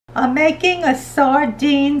I'm making a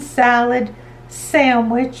sardine salad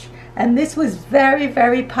sandwich, and this was very,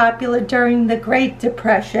 very popular during the Great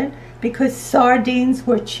Depression because sardines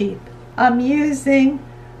were cheap. I'm using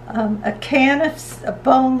a can of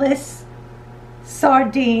boneless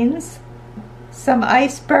sardines, some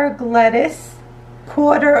iceberg lettuce,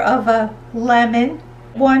 quarter of a lemon,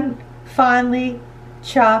 one finely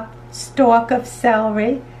chopped stalk of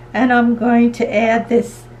celery, and I'm going to add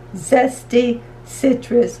this zesty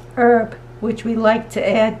citrus herb, which we like to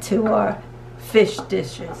add to our fish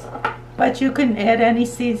dishes. But you can add any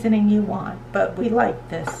seasoning you want, but we like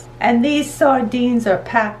this. And these sardines are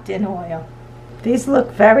packed in oil. These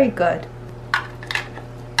look very good.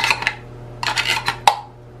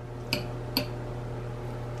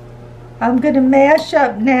 I'm going to mash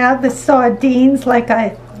up now the sardines like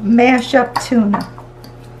I mash up tuna.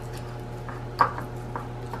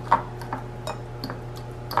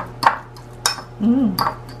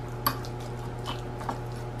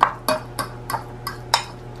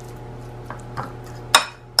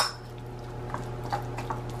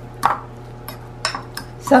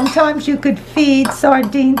 Sometimes you could feed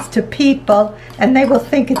sardines to people and they will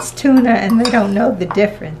think it's tuna and they don't know the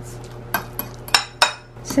difference.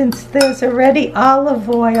 Since there's already olive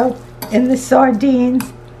oil in the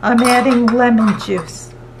sardines, I'm adding lemon juice.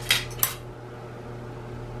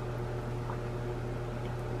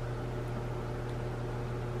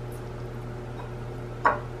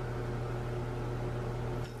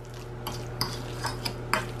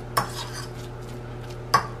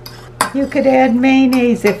 You could add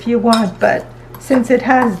mayonnaise if you want, but since it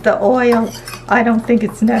has the oil, I don't think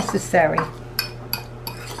it's necessary.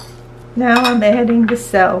 Now I'm adding the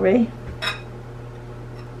celery.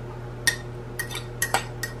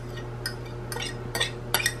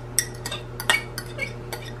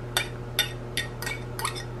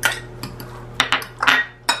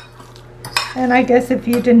 And I guess if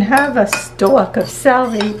you didn't have a stalk of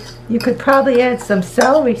celery, you could probably add some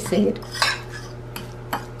celery seed.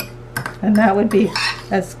 And that would be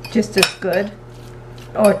just as good.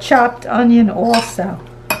 Or chopped onion also.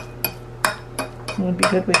 It would be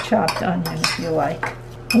good with chopped onion if you like.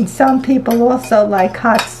 And some people also like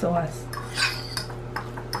hot sauce.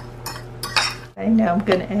 Okay, now I'm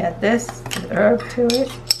going to add this herb to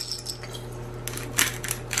it.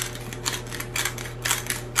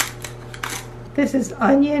 This is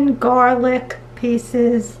onion, garlic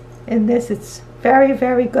pieces. In this, it's very,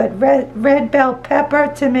 very good. Red bell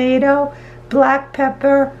pepper, tomato, black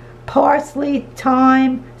pepper, parsley,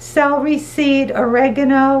 thyme, celery seed,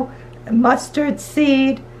 oregano, mustard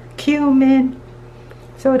seed, cumin.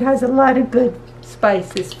 So it has a lot of good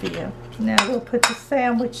spices for you. Now we'll put the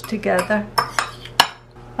sandwich together.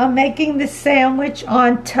 I'm making the sandwich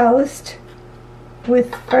on toast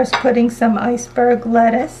with first putting some iceberg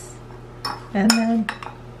lettuce and then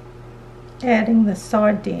adding the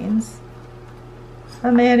sardines.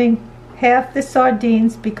 I'm adding half the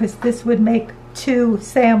sardines because this would make 2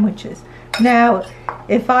 sandwiches. Now,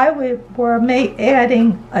 if I were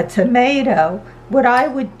adding a tomato, what I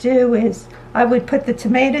would do is I would put the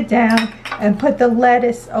tomato down and put the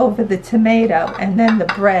lettuce over the tomato and then the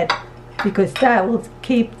bread, because that will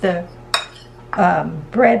keep the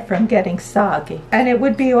bread from getting soggy. And it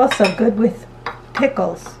would be also good with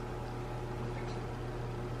pickles.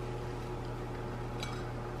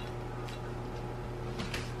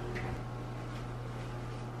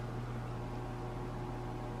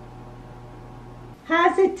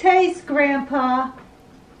 How's it taste, Grandpa?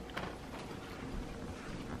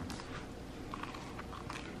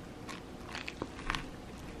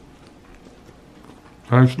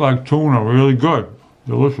 Tastes like tuna, really good.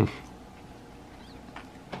 Delicious.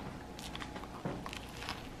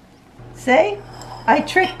 See? I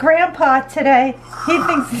tricked Grandpa today. He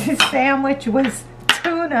thinks his sandwich was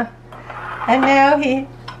tuna. And now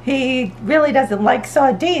he really doesn't like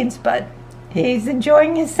sardines, but he's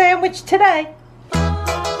enjoying his sandwich today.